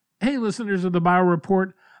Hey, listeners of the Bio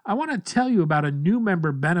Report, I want to tell you about a new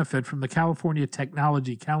member benefit from the California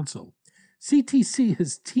Technology Council. CTC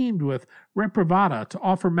has teamed with Reprivata to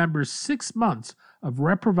offer members 6 months of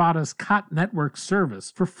Reprivata's COT network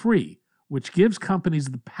service for free, which gives companies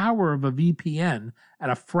the power of a VPN at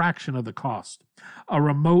a fraction of the cost. A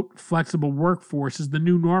remote, flexible workforce is the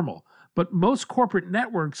new normal, but most corporate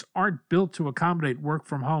networks aren't built to accommodate work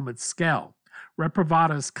from home at scale.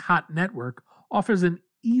 Reprivata's COT network offers an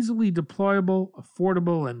easily deployable,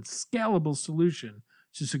 affordable, and scalable solution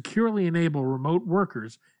to securely enable remote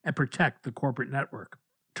workers and protect the corporate network.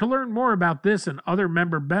 To learn more about this and other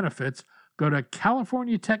member benefits, go to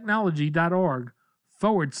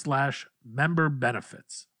californiatechnology.org/member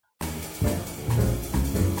benefits.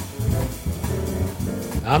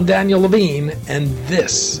 I'm Daniel Levine, and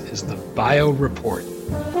this is the Bio Report.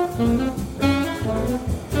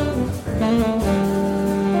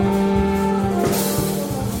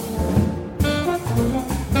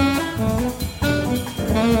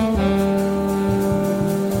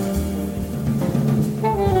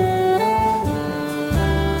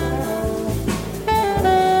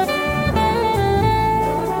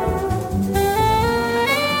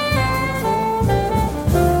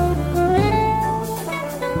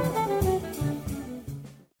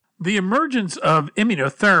 The emergence of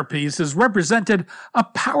immunotherapies has represented a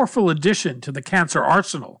powerful addition to the cancer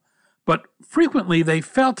arsenal, but frequently they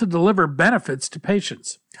fail to deliver benefits to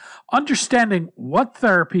patients. Understanding what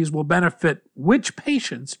therapies will benefit which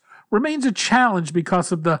patients remains a challenge because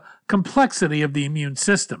of the complexity of the immune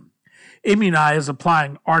system. Immunai is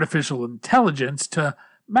applying artificial intelligence to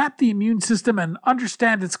map the immune system and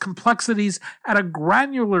understand its complexities at a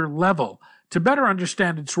granular level to better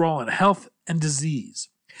understand its role in health and disease.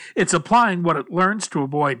 It's applying what it learns to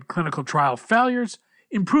avoid clinical trial failures,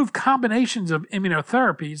 improve combinations of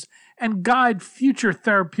immunotherapies, and guide future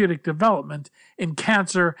therapeutic development in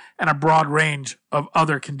cancer and a broad range of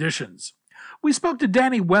other conditions. We spoke to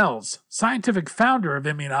Danny Wells, scientific founder of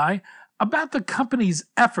Immunai, about the company's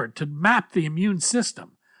effort to map the immune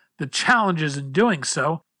system, the challenges in doing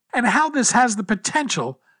so, and how this has the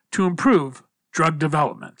potential to improve drug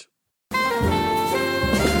development.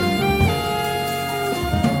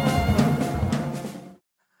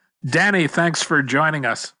 Danny, thanks for joining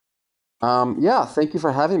us. Thank you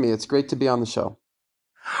for having me. It's great to be on the show.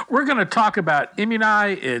 We're going to talk about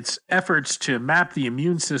Immunai, its efforts to map the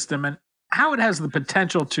immune system, and how it has the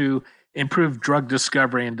potential to improve drug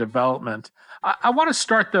discovery and development. I want to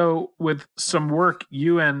start, though, with some work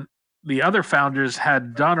you and the other founders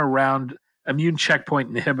had done around immune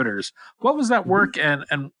checkpoint inhibitors. What was that work, and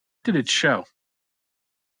what did it show?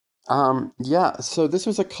 So this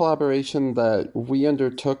was a collaboration that we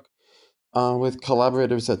undertook with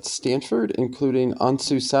collaborators at Stanford, including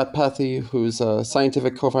Ansu Satpathy, who's a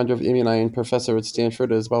scientific co-founder of Immunai and professor at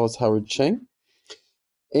Stanford, as well as Howard Chang.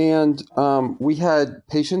 And we had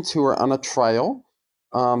patients who were on a trial.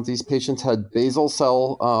 These patients had basal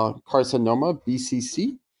cell carcinoma,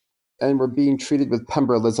 BCC, and were being treated with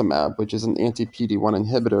pembrolizumab, which is an anti-PD-1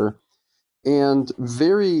 inhibitor. And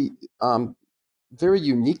very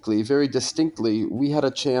uniquely, very distinctly, we had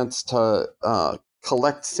a chance to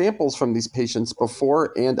collect samples from these patients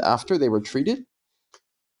before and after they were treated.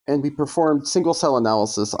 And we performed single-cell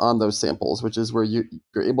analysis on those samples, which is where you're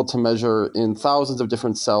able to measure in thousands of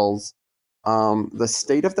different cells the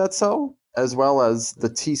state of that cell, as well as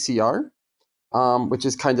the TCR, which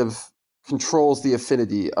is kind of controls the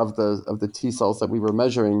affinity of the T cells that we were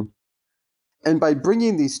measuring. And by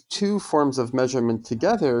bringing these two forms of measurement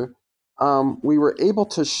together, we were able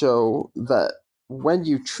to show that when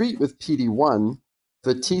you treat with PD-1,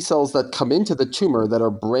 the T cells that come into the tumor that are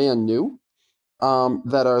brand new,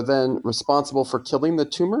 that are then responsible for killing the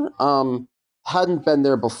tumor, hadn't been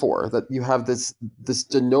there before, that you have this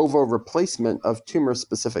de novo replacement of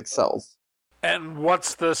tumor-specific cells. And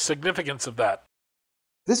what's the significance of that?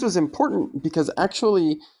 This was important because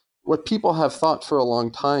actually what people have thought for a long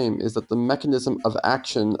time is that the mechanism of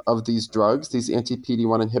action of these drugs, these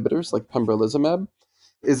anti-PD-1 inhibitors like pembrolizumab,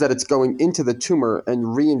 is that it's going into the tumor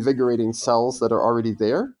and reinvigorating cells that are already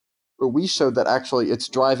there. But we showed that actually it's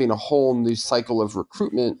driving a whole new cycle of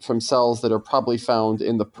recruitment from cells that are probably found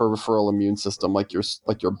in the peripheral immune system, like your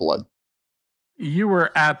blood. You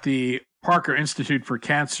were at the Parker Institute for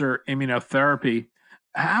Cancer Immunotherapy.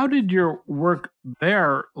 How did your work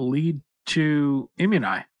there lead to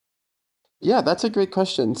Immunai? Yeah, that's a great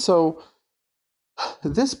question. So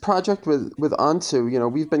this project with Ansu,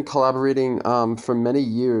 we've been collaborating for many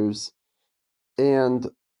years, and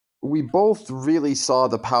we both really saw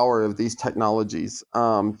the power of these technologies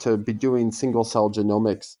to be doing single-cell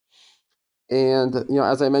genomics. And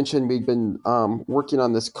as I mentioned, we'd been working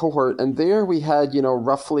on this cohort, and there we had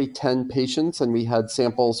roughly 10 patients, and we had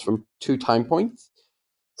samples from 2 time points,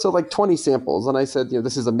 so like 20 samples. And I said,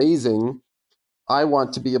 this is amazing. I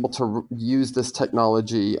want to be able to use this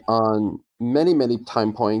technology on many, many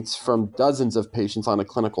time points from dozens of patients on a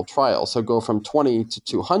clinical trial. So go from 20 to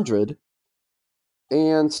 200,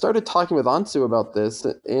 and started talking with Ansu about this.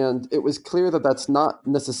 And it was clear that that's not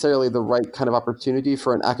necessarily the right kind of opportunity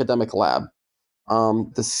for an academic lab.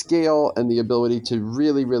 The scale and the ability to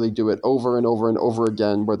really, really do it over and over and over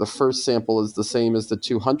again, where the first sample is the same as the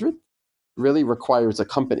 200, really requires a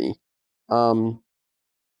company. And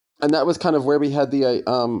that was kind of where we had the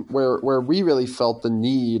where we really felt the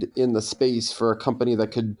need in the space for a company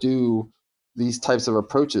that could do these types of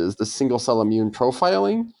approaches, the single cell immune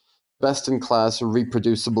profiling, best in class,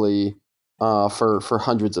 reproducibly, for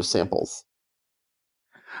hundreds of samples.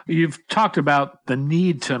 You've talked about the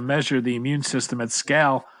need to measure the immune system at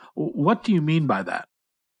scale. What do you mean by that?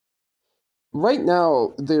 Right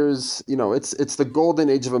now, there's it's the golden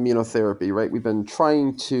age of immunotherapy, right? We've been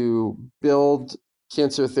trying to build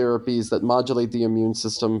cancer therapies that modulate the immune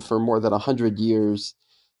system for more than 100 years.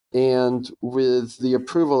 And with the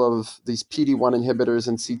approval of these PD-1 inhibitors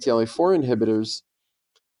and CTLA-4 inhibitors,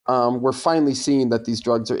 we're finally seeing that these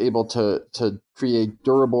drugs are able to create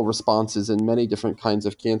durable responses in many different kinds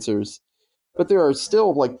of cancers. But there are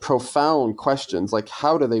still like profound questions, like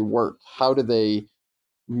how do they work? How do they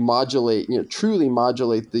modulate, truly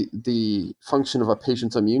modulate the function of a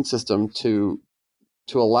patient's immune system to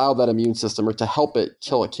allow that immune system or to help it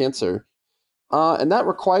kill a cancer? And that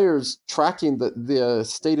requires tracking the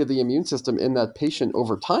state of the immune system in that patient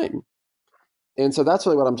over time. And so that's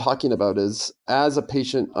really what I'm talking about is as a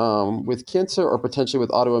patient with cancer or potentially with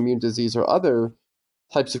autoimmune disease or other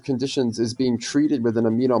types of conditions is being treated with an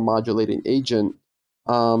immunomodulating agent,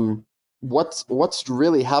 what's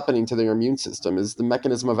really happening to their immune system? Is the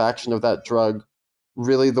mechanism of action of that drug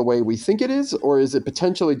really the way we think it is, or is it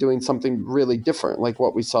potentially doing something really different, like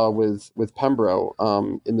what we saw with Pembro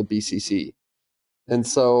in the BCC? And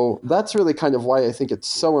so that's really kind of why I think it's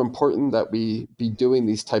so important that we be doing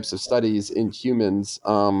these types of studies in humans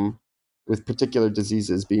with particular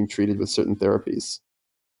diseases being treated with certain therapies.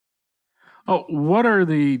 Oh, what are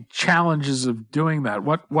the challenges of doing that?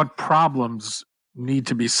 What problems need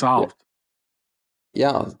to be Yeah, solved?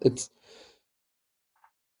 yeah. It's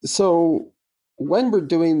so when we're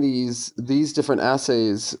doing these different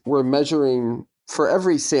assays, we're measuring for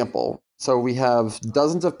every sample. So we have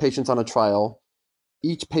dozens of patients on a trial.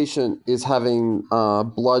 Each patient is having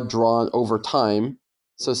blood drawn over time.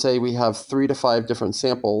 So say we have 3 to 5 different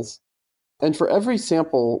samples. And for every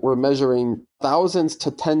sample, we're measuring thousands to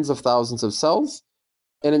tens of thousands of cells.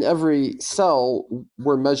 And in every cell,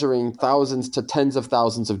 we're measuring thousands to tens of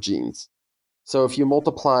thousands of genes. So if you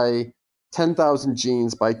multiply 10,000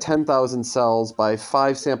 genes by 10,000 cells by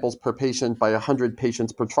 5 samples per patient by 100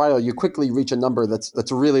 patients per trial, you quickly reach a number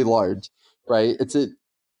that's really large, right?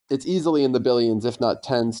 It's easily in the billions, if not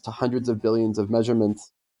tens to hundreds of billions of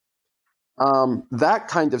measurements. That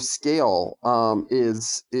kind of scale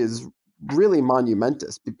is really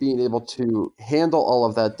monumentous. Being able to handle all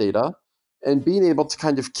of that data and being able to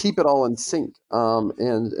kind of keep it all in sync,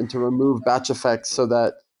 and to remove batch effects so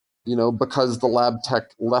that because the lab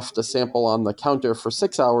tech left a sample on the counter for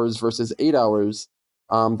 6 hours versus 8 hours,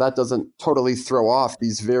 that doesn't totally throw off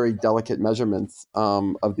these very delicate measurements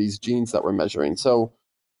of these genes that we're measuring. So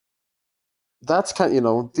that's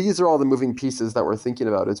these are all the moving pieces that we're thinking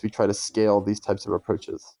about as we try to scale these types of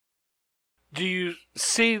approaches. Do you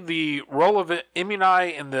see the role of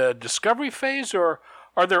Immunai in the discovery phase, or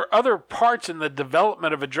are there other parts in the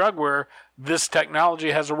development of a drug where this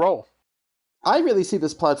technology has a role? I really see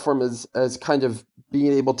this platform as kind of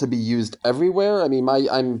being able to be used everywhere. I mean,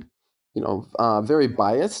 I'm very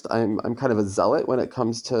biased. I'm kind of a zealot when it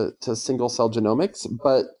comes to single cell genomics,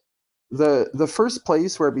 but the first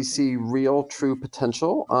place where we see real true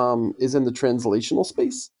potential is in the translational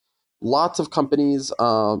space. Lots of companies,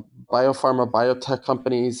 biopharma, biotech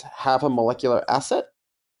companies, have a molecular asset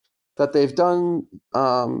that they've done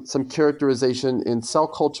some characterization in cell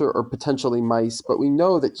culture or potentially mice, but we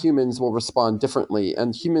know that humans will respond differently,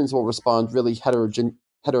 and humans will respond really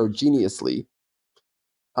heterogeneously.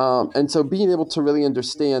 And so being able to really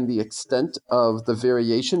understand the extent of the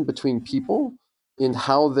variation between people in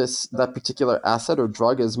how that particular asset or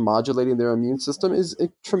drug is modulating their immune system is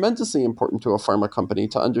tremendously important to a pharma company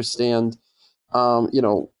to understand,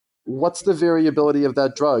 what's the variability of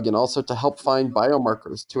that drug, and also to help find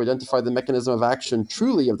biomarkers to identify the mechanism of action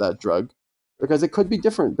truly of that drug, because it could be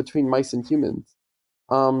different between mice and humans.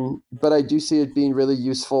 But I do see it being really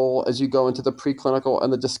useful as you go into the preclinical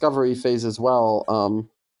and the discovery phase as well,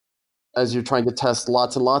 as you're trying to test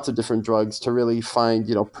lots and lots of different drugs to really find,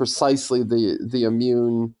 precisely the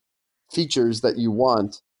immune features that you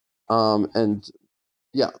want, and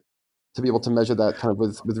yeah, to be able to measure that kind of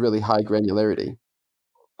with really high granularity.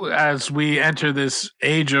 As we enter this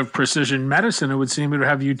age of precision medicine, it would seem it would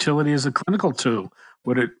have utility as a clinical tool.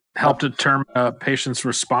 Would it help Yep. determine a patient's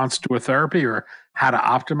response to a therapy or how to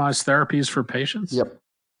optimize therapies for patients? Yep.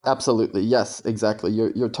 Absolutely. Yes, exactly.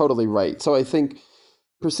 You're totally right. So I think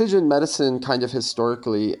precision medicine kind of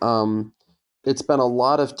historically, it's been a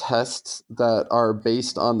lot of tests that are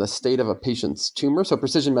based on the state of a patient's tumor. So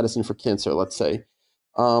precision medicine for cancer, let's say,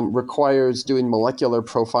 requires doing molecular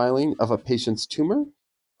profiling of a patient's tumor.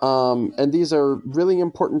 And these are really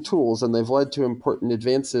important tools, and they've led to important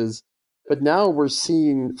advances. But now we're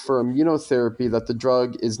seeing for immunotherapy that the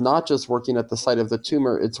drug is not just working at the site of the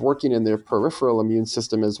tumor, it's working in their peripheral immune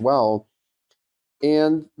system as well.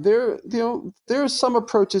 And there are some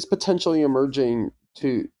approaches potentially emerging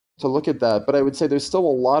to look at that, but I would say there's still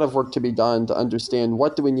a lot of work to be done to understand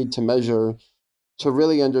what do we need to measure to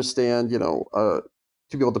really understand, to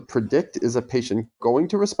be able to predict, is a patient going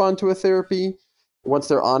to respond to a therapy? Once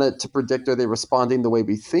they're on it, to predict, are they responding the way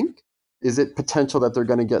we think? Is it potential that they're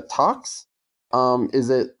going to get tox?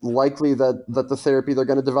 Is it likely that the therapy they're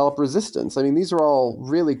going to develop resistance? I mean, these are all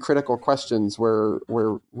really critical questions where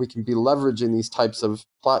we can be leveraging these types of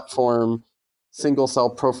platform single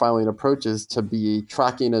cell profiling approaches to be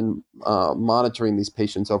tracking and monitoring these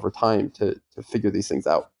patients over time to figure these things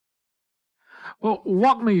out. Well,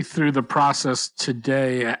 walk me through the process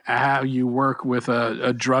today, how you work with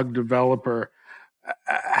a drug developer.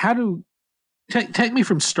 How do take me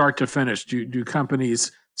from start to finish? Do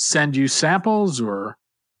companies send you samples or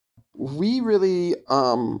We really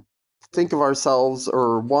think of ourselves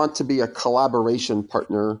or want to be a collaboration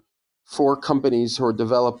partner for companies who are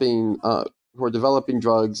developing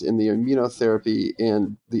drugs in the immunotherapy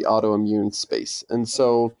and the autoimmune space. And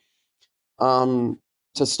so, um,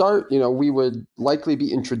 to start, we would likely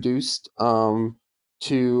be introduced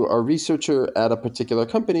to a researcher at a particular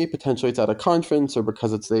company. Potentially, it's at a conference, or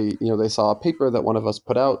because they saw a paper that one of us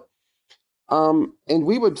put out. And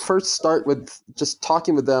we would first start with just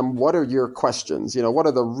talking with them. What are your questions? What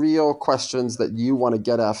are the real questions that you want to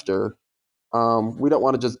get after? We don't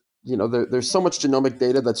want to just, there's so much genomic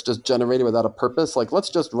data that's just generated without a purpose. Like, let's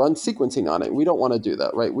just run sequencing on it. We don't want to do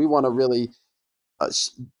that, right? We want to really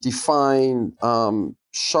define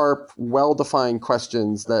sharp, well-defined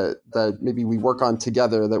questions that maybe we work on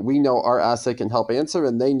together that we know our assay can help answer,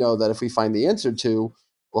 and they know that if we find the answer to,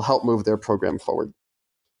 will help move their program forward.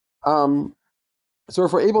 So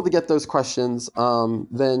if we're able to get those questions,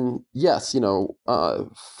 then yes,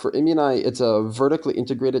 for Immunai, it's a vertically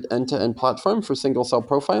integrated end-to-end platform for single-cell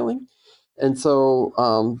profiling. And so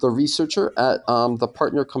the researcher at the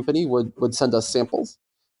partner company would send us samples.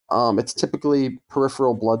 It's typically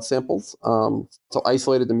peripheral blood samples, so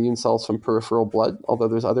isolated immune cells from peripheral blood, although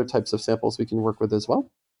there's other types of samples we can work with as well.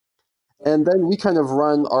 And then we kind of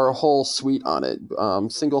run our whole suite on it,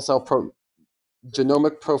 single-cell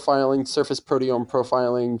genomic profiling, surface proteome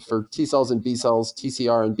profiling for T cells and B cells,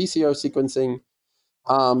 TCR and BCR sequencing,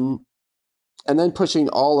 and then pushing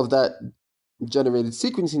all of that generated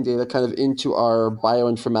sequencing data kind of into our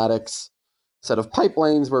bioinformatics set of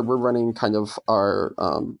pipelines where we're running kind of our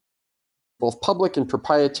both public and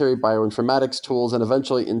proprietary bioinformatics tools, and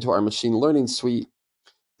eventually into our machine learning suite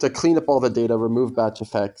to clean up all the data, remove batch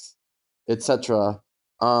effects, etc.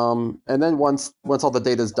 And then once all the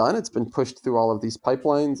data is done, it's been pushed through all of these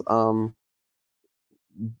pipelines.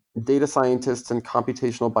 Data scientists and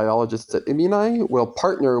computational biologists at Immunai will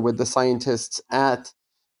partner with the scientists at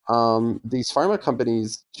these pharma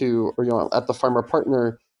companies at the pharma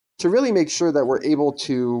partner to really make sure that we're able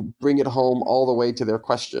to bring it home all the way to their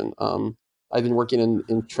question. I've been working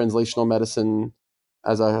in translational medicine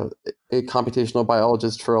as a computational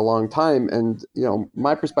biologist for a long time, and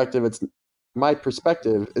my perspective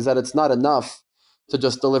is that it's not enough to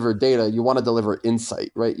just deliver data. You want to deliver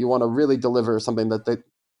insight, right? You want to really deliver something that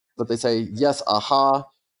they say, yes, aha,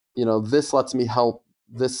 this lets me help.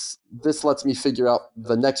 This lets me figure out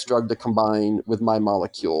the next drug to combine with my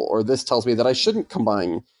molecule, or this tells me that I shouldn't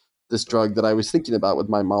combine this drug that I was thinking about with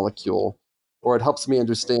my molecule, or it helps me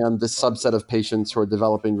understand this subset of patients who are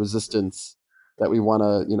developing resistance that we want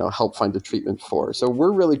to help find a treatment for. So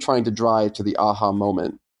we're really trying to drive to the aha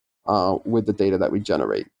moment with the data that we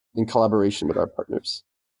generate in collaboration with our partners.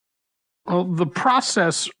 well, the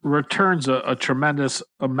process returns a tremendous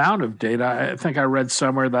amount of data. I think I read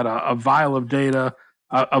somewhere that a vial of data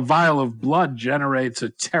a vial of blood generates a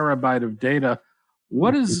terabyte of data.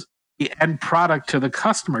 What is the end product to the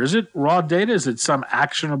customer? Is it raw data? Is it some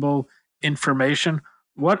actionable information?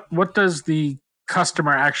 What does the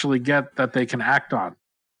customer actually get that they can act on?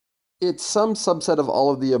 It's some subset of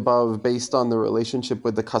all of the above based on the relationship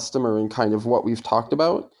with the customer and kind of what we've talked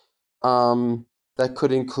about. That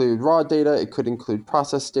could include raw data, it could include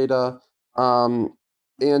process data, um,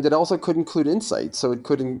 and it also could include insights. So it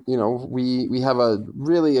could, we have a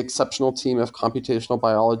really exceptional team of computational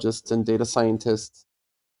biologists and data scientists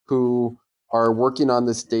who are working on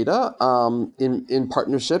this data in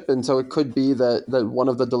partnership. And so it could be that one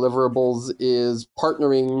of the deliverables is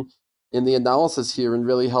partnering in the analysis here and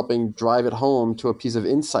really helping drive it home to a piece of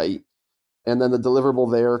insight. And then the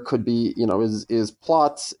deliverable there could be, is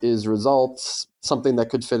plots, is results, something that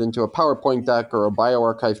could fit into a PowerPoint deck or a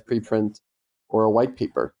bioRxiv preprint or a white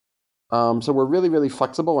paper. So we're really, really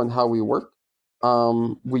flexible in how we work.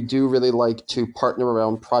 We do really like to partner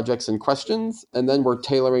around projects and questions, and then we're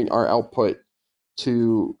tailoring our output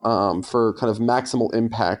to for kind of maximal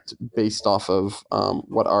impact based off of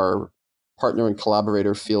what our partner and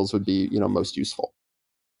collaborator feels would be most useful.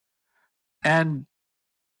 And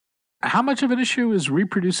how much of an issue is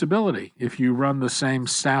reproducibility? If you run the same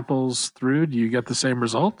samples through, do you get the same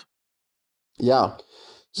result? Yeah.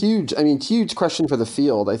 Huge question for the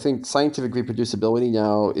field. I think scientific reproducibility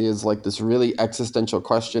now is like this really existential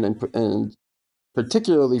question, and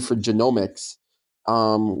particularly for genomics.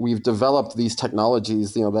 We've developed these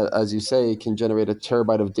technologies, that, as you say, can generate a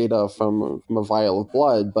terabyte of data from a vial of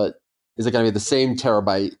blood, but is it going to be the same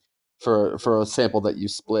terabyte for a sample that you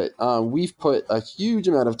split? We've put a huge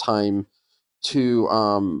amount of time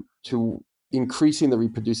to increasing the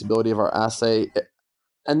reproducibility of our assay,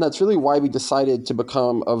 and that's really why we decided to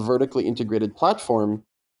become a vertically integrated platform,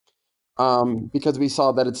 because we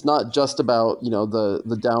saw that it's not just about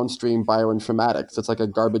the downstream bioinformatics. It's like a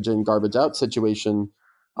garbage in, garbage out situation.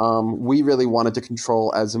 We really wanted to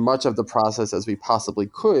control as much of the process as we possibly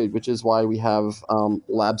could, which is why we have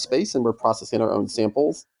lab space and we're processing our own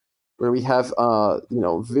samples, where we have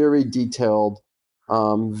very detailed,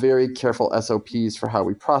 very careful SOPs for how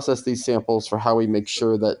we process these samples, for how we make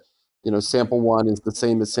sure that sample 1 is the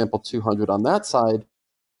same as sample 200 on that side.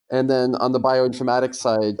 And then on the bioinformatics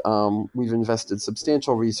side, we've invested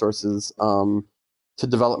substantial resources to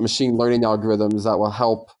develop machine learning algorithms that will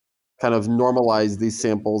help kind of normalize these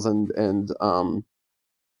samples and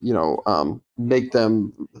make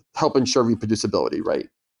them help ensure reproducibility, right?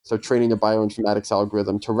 So training a bioinformatics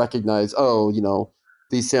algorithm to recognize,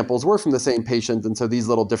 these samples were from the same patient, and so these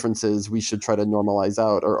little differences we should try to normalize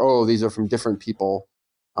out, or these are from different people,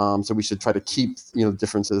 so we should try to keep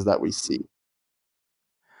differences that we see.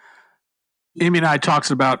 Immunai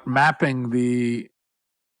talks about mapping the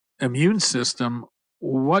immune system.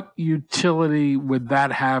 What utility would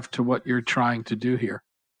that have to what you're trying to do here?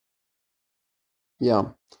 Yeah.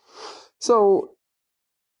 So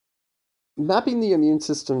mapping the immune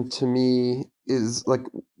system to me is like,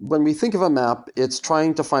 when we think of a map, it's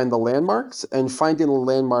trying to find the landmarks and finding the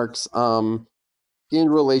landmarks in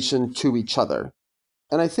relation to each other.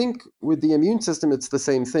 And I think with the immune system, it's the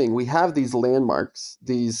same thing. We have these landmarks,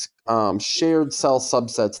 these shared cell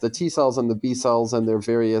subsets, the T cells and the B cells and their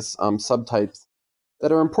various subtypes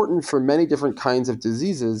that are important for many different kinds of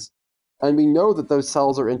diseases. And we know that those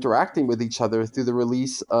cells are interacting with each other through the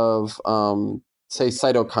release of, say,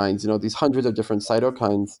 cytokines, these hundreds of different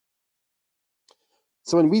cytokines.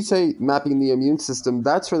 So when we say mapping the immune system,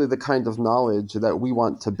 that's really the kind of knowledge that we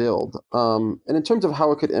want to build. And in terms of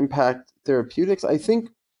how it could impact therapeutics, I think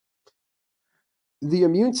the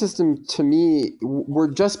immune system, to me,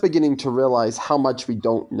 we're just beginning to realize how much we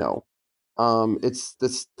don't know. It's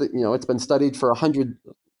been studied for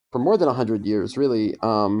more than 100 years, really,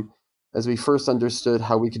 as we first understood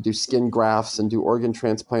how we could do skin grafts and do organ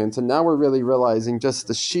transplants. And now we're really realizing just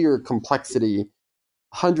the sheer complexity,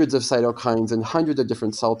 hundreds of cytokines and hundreds of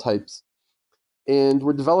different cell types. And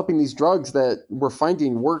we're developing these drugs that we're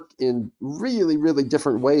finding work in really, really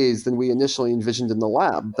different ways than we initially envisioned in the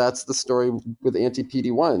lab. That's the story with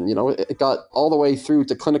anti-PD-1. It got all the way through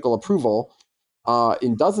to clinical approval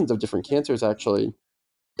in dozens of different cancers, actually.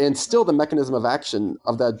 And still the mechanism of action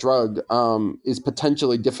of that drug is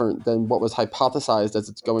potentially different than what was hypothesized as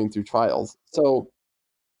it's going through trials. So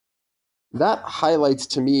that highlights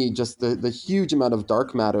to me just the huge amount of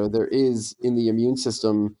dark matter there is in the immune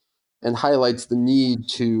system, and highlights the need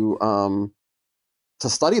to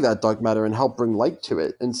study that dark matter and help bring light to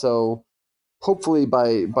it. And so hopefully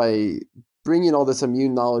by bringing all this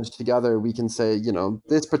immune knowledge together, we can say,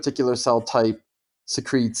 this particular cell type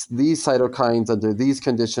secretes these cytokines under these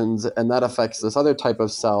conditions, and that affects this other type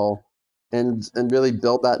of cell, and really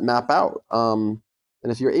build that map out. And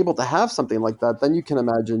if you're able to have something like that, then you can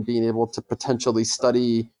imagine being able to potentially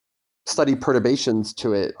study perturbations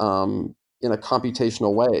to it in a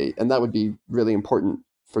computational way, and that would be really important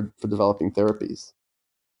for developing therapies.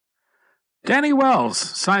 Danny Wells,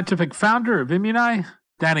 scientific founder of Immunai.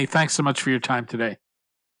 Danny, thanks so much for your time today.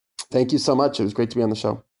 Thank you so much. It was great to be on the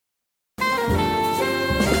show.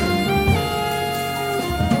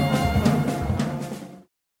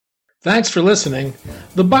 Thanks for listening.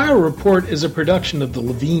 The Bio Report is a production of the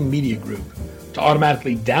Levine Media Group. To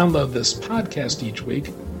automatically download this podcast each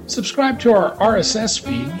week, subscribe to our RSS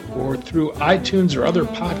feed or through iTunes or other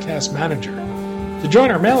podcast manager. To join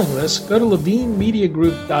our mailing list, go to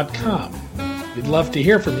levinemediagroup.com. We'd love to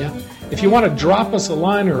hear from you. If you want to drop us a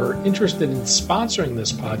line or are interested in sponsoring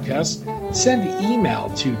this podcast, send email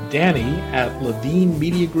to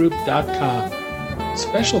danny@levinemediagroup.com.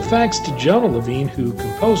 Special thanks to Jonah Levine, who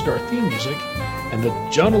composed our theme music, and the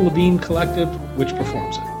Jonah Levine Collective, which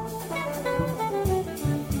performs it.